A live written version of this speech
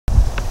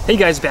Hey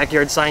guys,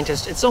 Backyard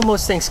Scientist. It's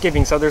almost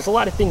Thanksgiving, so there's a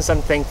lot of things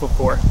I'm thankful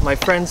for. My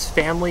friends,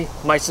 family,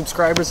 my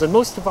subscribers, and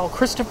most of all,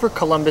 Christopher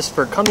Columbus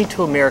for coming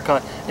to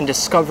America and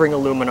discovering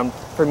aluminum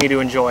for me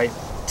to enjoy.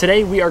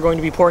 Today we are going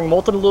to be pouring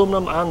molten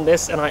aluminum on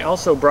this, and I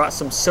also brought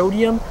some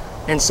sodium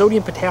and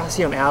sodium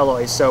potassium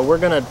alloys, so we're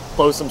gonna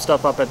blow some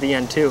stuff up at the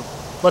end too.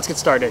 Let's get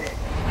started.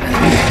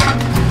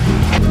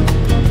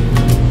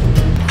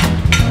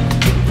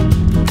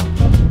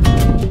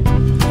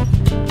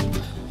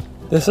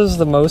 This is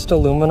the most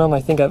aluminum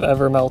I think I've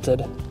ever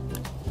melted.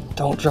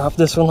 Don't drop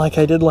this one like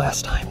I did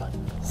last time.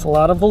 It's a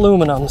lot of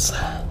aluminums.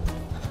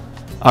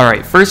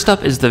 Alright, first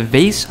up is the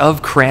vase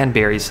of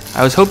cranberries.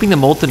 I was hoping the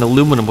molten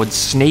aluminum would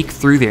snake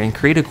through there and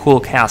create a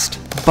cool cast,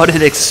 but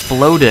it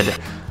exploded.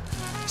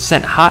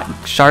 Sent hot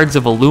shards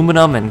of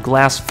aluminum and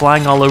glass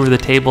flying all over the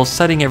table,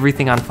 setting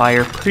everything on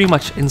fire pretty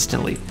much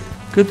instantly.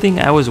 Good thing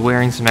I was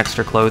wearing some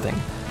extra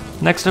clothing.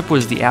 Next up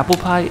was the apple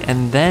pie,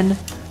 and then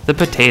the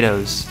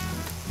potatoes.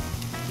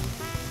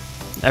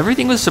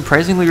 Everything was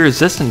surprisingly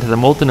resistant to the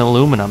molten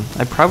aluminum.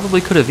 I probably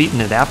could have eaten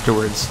it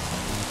afterwards.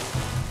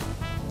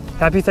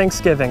 Happy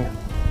Thanksgiving.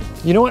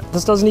 You know what?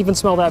 This doesn't even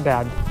smell that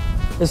bad.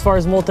 As far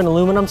as molten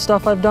aluminum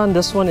stuff I've done,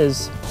 this one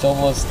is... It's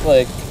almost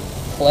like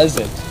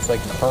pleasant. It's like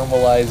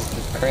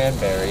caramelized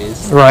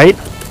cranberries. Right?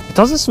 It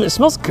doesn't. It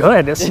smells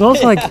good. It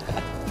smells like...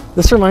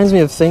 This reminds me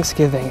of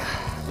Thanksgiving.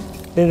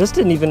 And this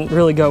didn't even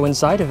really go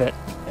inside of it.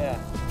 Yeah.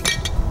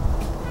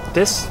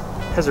 This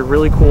has a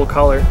really cool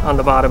color on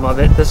the bottom of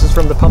it. This is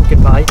from the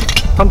pumpkin pie.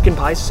 Pumpkin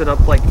pie stood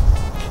up like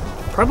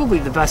probably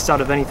the best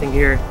out of anything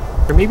here.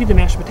 Or maybe the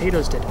mashed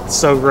potatoes did. It's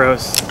so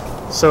gross.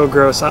 So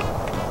gross.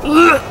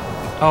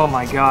 Oh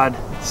my god.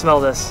 Smell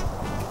this.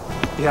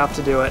 You have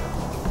to do it.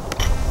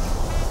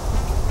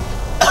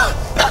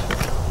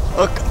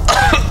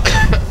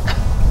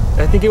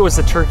 I think it was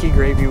the turkey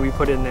gravy we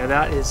put in there.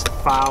 That is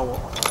foul.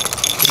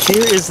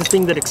 Here is the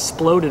thing that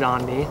exploded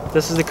on me.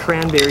 This is the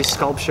cranberry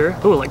sculpture.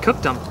 Oh, like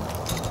cooked them.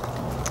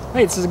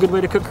 Hey, this is a good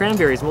way to cook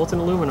cranberries, molten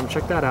aluminum,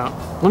 check that out.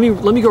 Let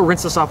me go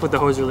rinse this off with the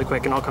hose really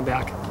quick and I'll come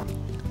back.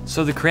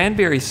 So the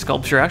cranberry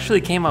sculpture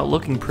actually came out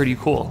looking pretty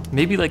cool.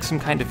 Maybe like some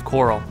kind of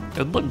coral. It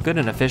would look good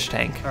in a fish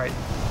tank. All right,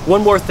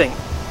 one more thing.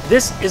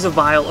 This is a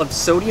vial of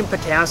sodium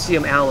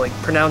potassium alloy,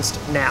 pronounced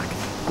NAC.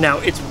 Now,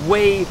 it's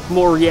way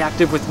more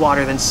reactive with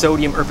water than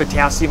sodium or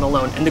potassium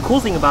alone. And the cool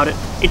thing about it,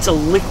 it's a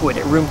liquid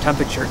at room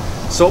temperature.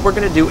 So what we're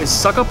gonna do is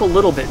suck up a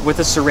little bit with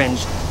a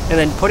syringe and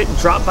then put it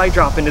drop by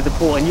drop into the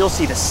pool, and you'll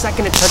see the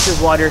second it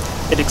touches water,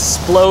 it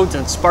explodes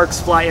and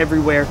sparks fly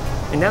everywhere.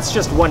 And that's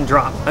just one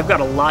drop. I've got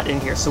a lot in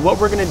here. So what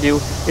we're gonna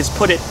do is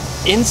put it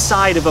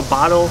inside of a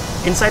bottle,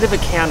 inside of a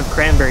can of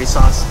cranberry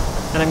sauce.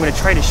 And I'm gonna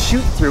try to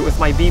shoot through it with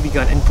my BB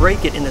gun and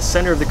break it in the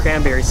center of the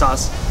cranberry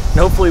sauce. And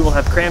hopefully we'll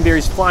have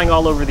cranberries flying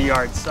all over the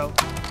yard, so.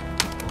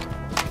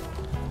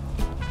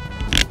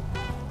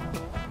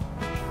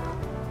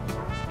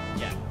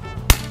 Yeah.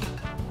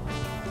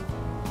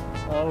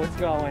 Oh, it's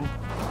going.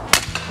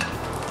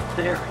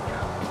 There we go.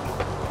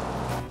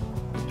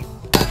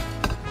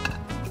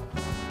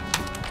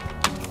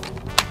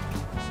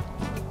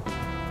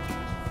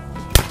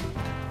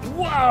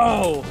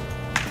 Whoa!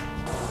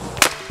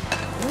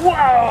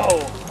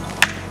 Whoa!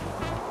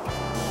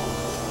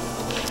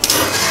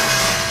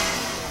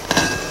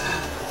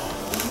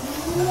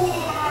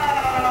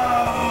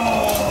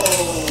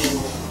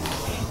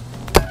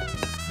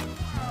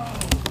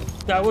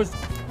 That was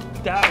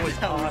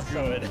awesome.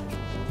 Good.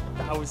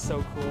 That was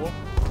so cool.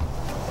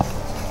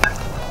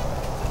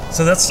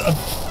 So that's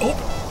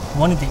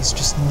one of these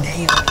just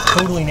nailed it,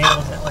 totally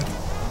nailed it, like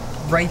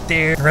right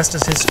there. The rest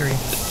is history.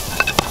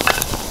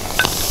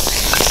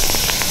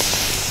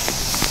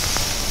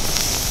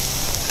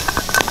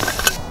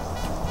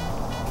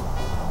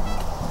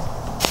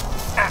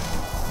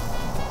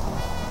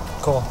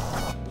 Cool.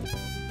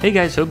 Hey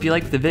guys, hope you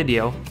liked the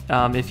video.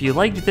 If you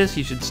liked this,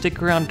 you should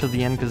stick around till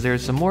the end because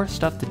there's some more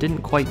stuff that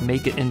didn't quite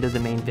make it into the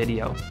main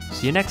video.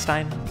 See you next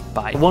time.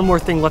 Bye. One more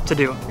thing left to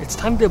do. It's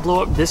time to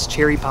blow up this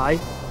cherry pie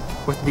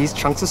with these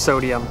chunks of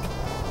sodium.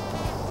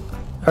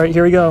 All right,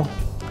 here we go.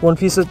 One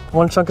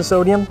chunk of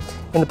sodium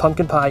in the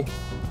pumpkin pie.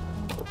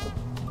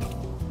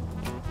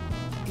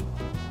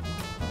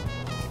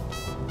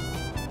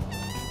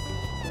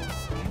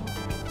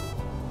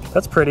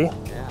 That's pretty.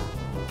 Yeah.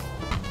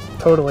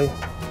 Totally.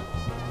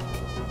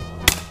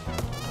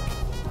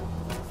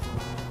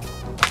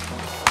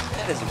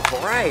 That is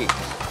bright.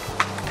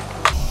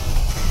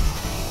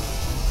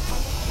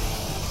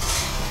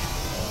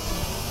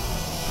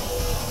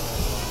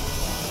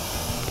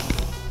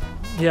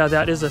 Yeah,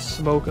 that is a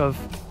smoke of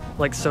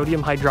like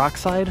sodium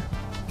hydroxide.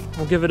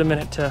 We'll give it a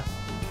minute to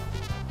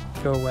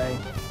go away.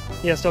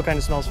 Yeah, still kind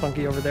of smells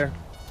funky over there.